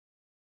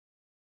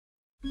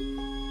One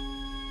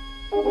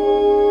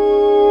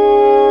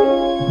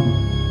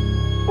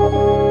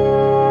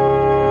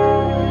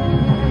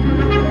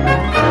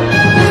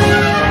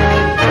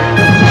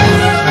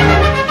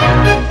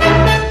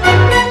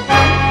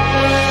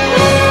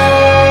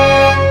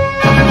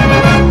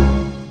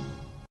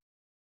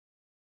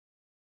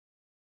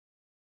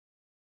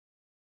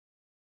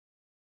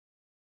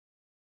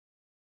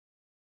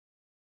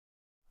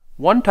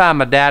time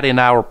my daddy and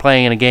I were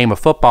playing a game of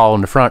football in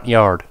the front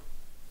yard.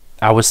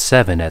 I was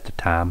 7 at the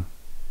time.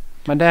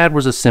 My dad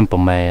was a simple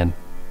man.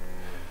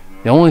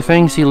 The only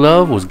things he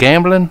loved was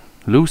gambling,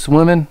 loose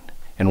women,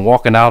 and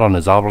walking out on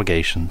his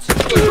obligations.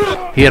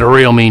 He had a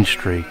real mean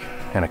streak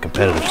and a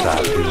competitive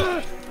side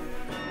too.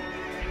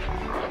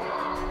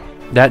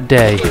 That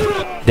day,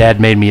 Dad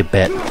made me a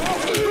bet.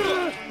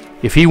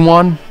 If he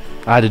won,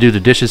 I had to do the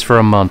dishes for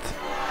a month.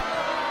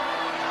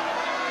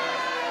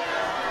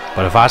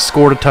 But if I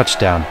scored a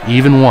touchdown,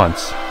 even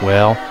once,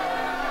 well,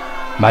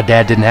 my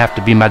dad didn't have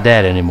to be my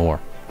dad anymore,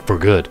 for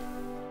good.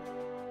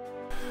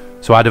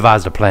 So I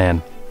devised a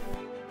plan,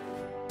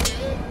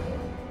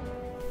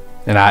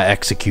 and I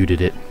executed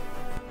it.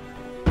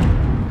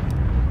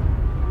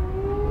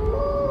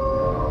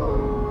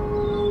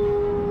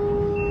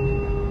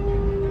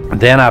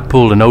 Then I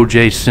pulled an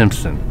O.J.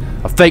 Simpson,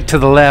 a fake to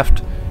the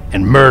left,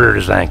 and murdered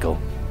his ankle.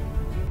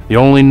 The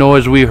only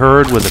noise we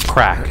heard was a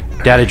crack.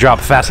 Daddy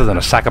dropped faster than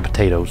a sack of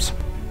potatoes.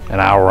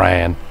 And I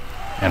ran,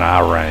 and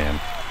I ran,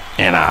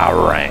 and I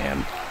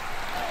ran.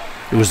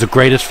 It was the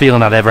greatest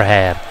feeling I'd ever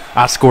had.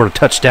 I scored a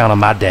touchdown on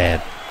my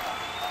dad.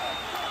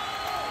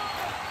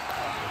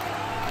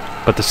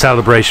 But the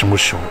celebration was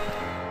short.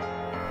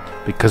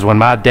 Because when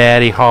my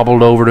daddy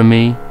hobbled over to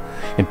me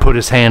and put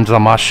his hands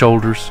on my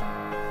shoulders,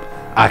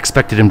 I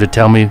expected him to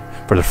tell me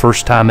for the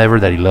first time ever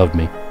that he loved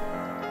me.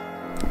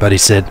 But he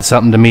said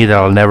something to me that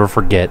I'll never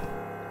forget.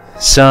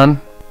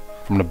 Son,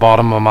 from the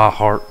bottom of my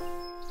heart,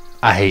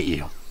 I hate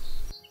you.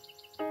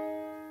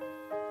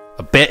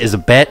 A bet is a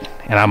bet,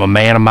 and I'm a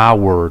man of my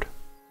word.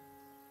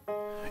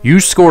 You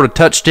scored a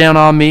touchdown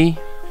on me,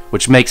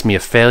 which makes me a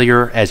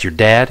failure as your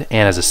dad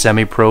and as a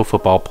semi-pro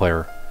football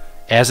player.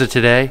 As of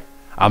today,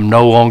 I'm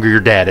no longer your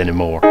dad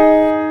anymore.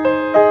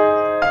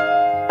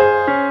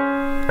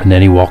 And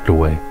then he walked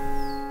away.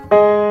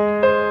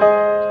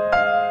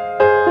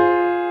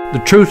 The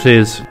truth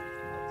is,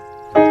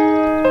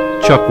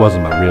 Chuck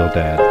wasn't my real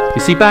dad. You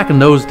see, back in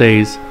those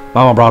days,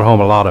 Mama brought home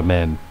a lot of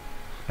men,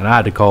 and I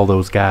had to call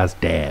those guys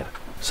dad.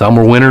 Some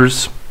were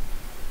winners,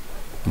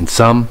 and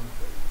some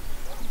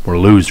were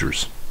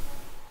losers.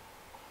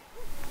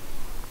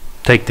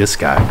 Take this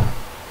guy.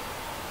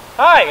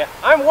 Hi,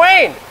 I'm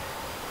Wayne.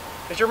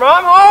 Is your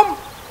mom home?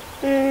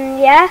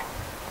 Yeah.